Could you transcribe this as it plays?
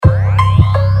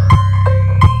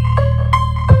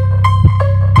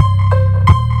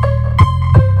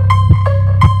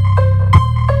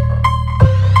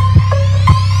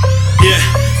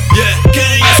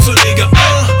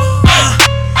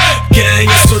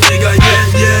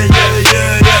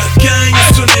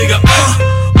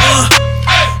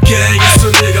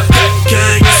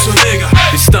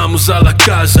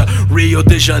Rio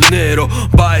de Janeiro,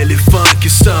 baile, funk,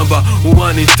 samba o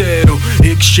ano inteiro.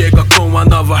 E que chega com a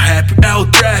nova rap, é o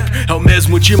trap, é o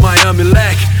mesmo de Miami,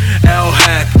 leque, é o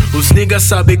rap. Os niggas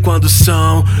sabem quando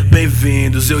são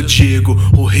bem-vindos, eu digo.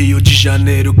 O Rio de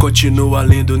Janeiro continua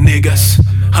lindo, niggas.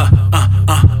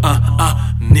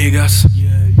 Niggas. Quem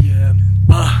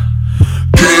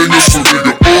é seu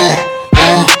nigga?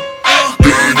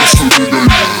 Quem é seu nigga?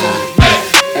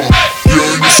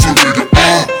 Quem é seu nigga?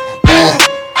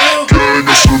 Quem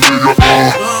é seu nigga?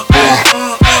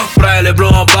 Praia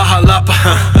Leblon, Barra Lapa.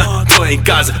 Tô em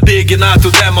casa, Big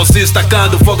Nato, Demon, se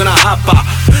estacando fogo na rapa.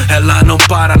 Ela não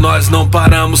para, nós não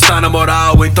paramos, tá na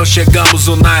moral. Então chegamos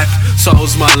o naipe, só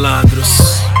os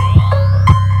malandros.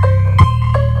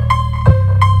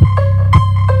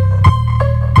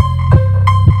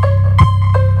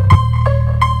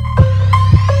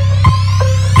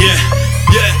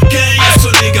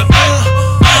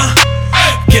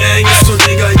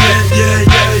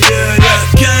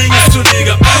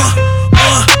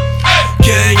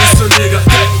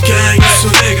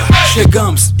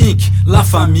 Chegamos, Inc, La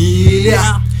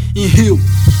Família, em Rio,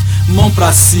 mão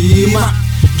pra cima,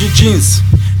 de jeans,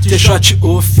 T-shot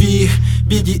off,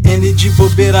 Big N de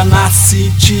bobeira na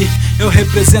city. Eu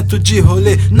represento de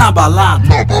rolê na balada.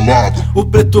 O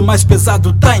preto mais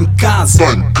pesado tá em casa.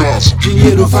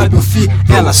 Dinheiro, vibe, o fi,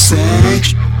 ela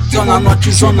sente. Zona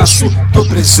Norte, Zona Sul, tô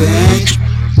presente.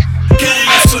 Quem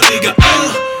é isso, nigga?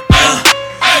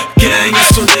 Quem é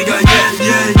isso, nigga?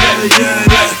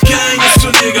 Quem é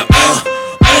isso, nigga?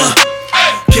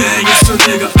 Quem é isso,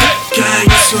 nigga? Quem é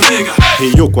isso, nigga?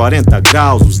 Rio 40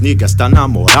 graus, os niggas tá na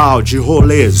moral. De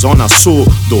rolê, Zona Sul,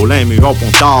 do Leme ao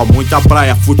Pontal. Muita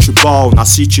praia, futebol, na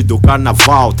city do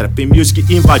carnaval. Trap music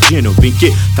invadindo, vem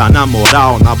que tá na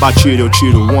moral. Na batida eu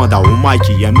tiro onda, o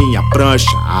mic é minha prancha.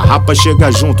 A rapa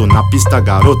chega junto, na pista a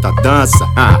garota dança.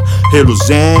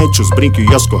 Reluzente, os brincos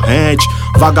e as correntes.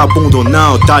 Vagabundo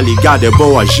não, tá ligado, é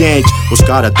boa gente. Os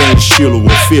cara tem estilo,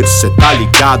 ofício, cê tá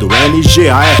ligado.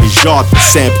 NIggaz,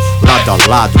 sempre lado a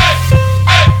lado.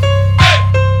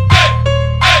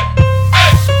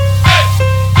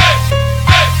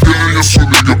 Quem é seu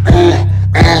nigga?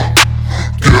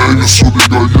 Quem é seu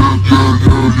nigga?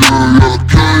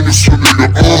 Quem é seu nigga?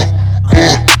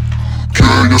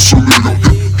 Quem é seu nigga?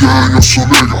 Quem é seu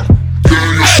nigga?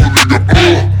 Quem é seu nigga?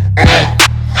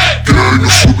 Quem é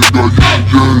seu nigga?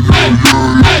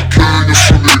 Quem é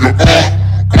seu nigga?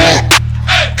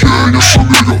 Quem é seu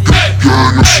nigga? Quem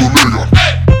é seu nigga?